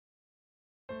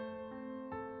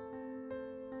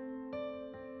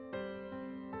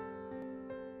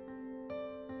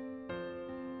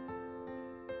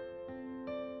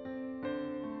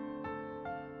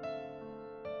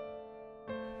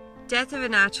Death of a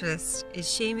Naturalist is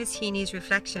SEAMUS HEANEY'S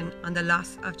reflection on the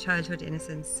loss of childhood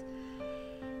innocence.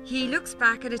 He looks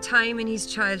back at a time in his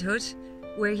childhood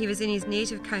where he was in his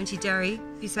native county Derry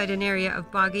beside an area of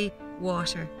boggy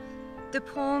water. The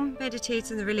poem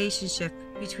meditates on the relationship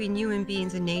between human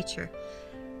beings and nature,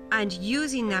 and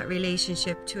using that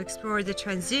relationship to explore the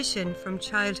transition from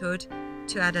childhood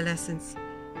to adolescence,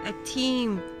 a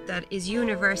theme that is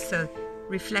universal,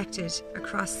 reflected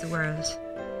across the world.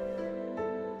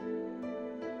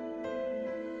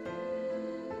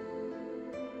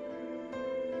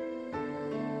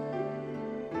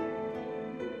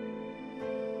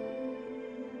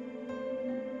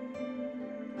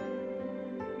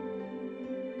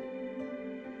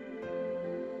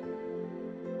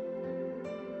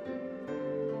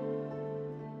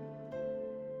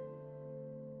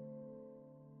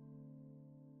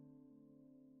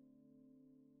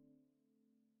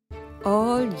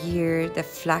 All year the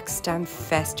flaxstem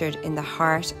festered in the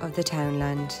heart of the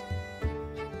townland.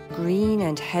 Green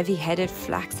and heavy-headed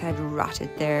flax had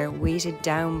rotted there, weighted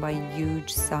down by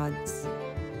huge sods.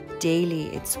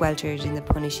 Daily it sweltered in the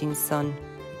punishing sun.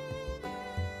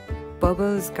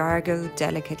 Bubbles gargled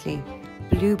delicately.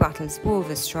 Blue bottles wove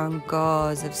a strong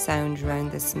gauze of sound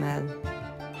round the smell.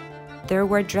 There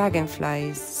were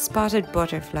dragonflies, spotted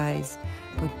butterflies,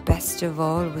 but best of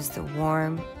all was the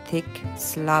warm, thick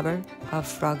slobber of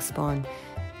frog spawn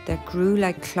that grew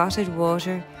like clotted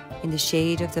water in the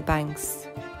shade of the banks.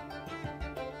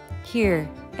 Here,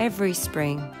 every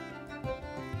spring,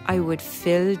 I would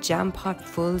fill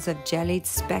jam-pot-fulls of jellied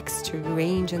specks to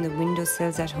range on the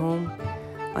windowsills at home,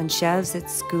 on shelves at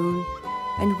school,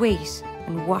 and wait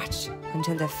and watch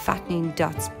until the fattening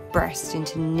dots burst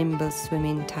into nimble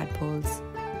swimming tadpoles.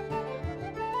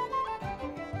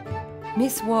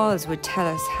 Miss Walls would tell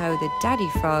us how the daddy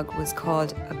frog was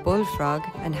called a bullfrog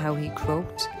and how he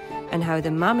croaked, and how the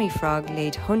mammy frog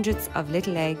laid hundreds of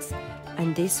little eggs,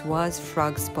 and this was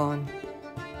frog spawn.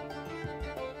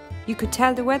 You could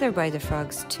tell the weather by the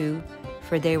frogs too,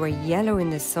 for they were yellow in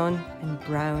the sun and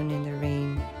brown in the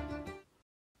rain.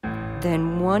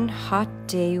 Then one hot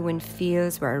day when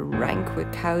fields were rank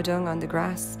with cow dung on the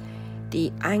grass,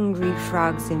 the angry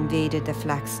frogs invaded the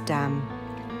flax dam.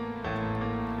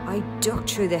 I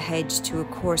ducked through the hedge to a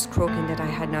coarse croaking that I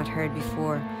had not heard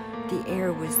before. The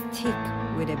air was thick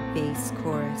with a bass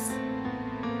chorus.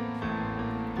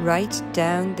 Right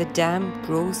down the dam,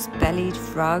 gross-bellied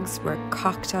frogs were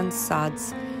cocked on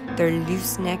sods. Their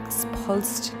loose necks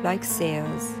pulsed like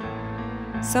sails.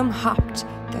 Some hopped,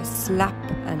 their slap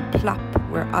and plop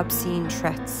were obscene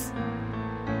threats.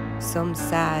 Some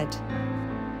sad,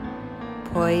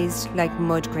 poised like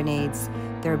mud grenades,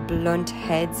 their blunt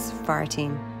heads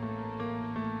farting.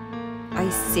 I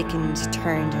sickened,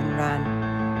 turned and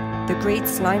ran. The great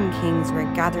slime kings were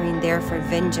gathering there for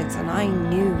vengeance, and I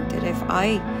knew that if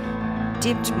I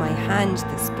dipped my hand,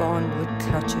 the spawn would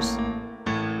clutch it.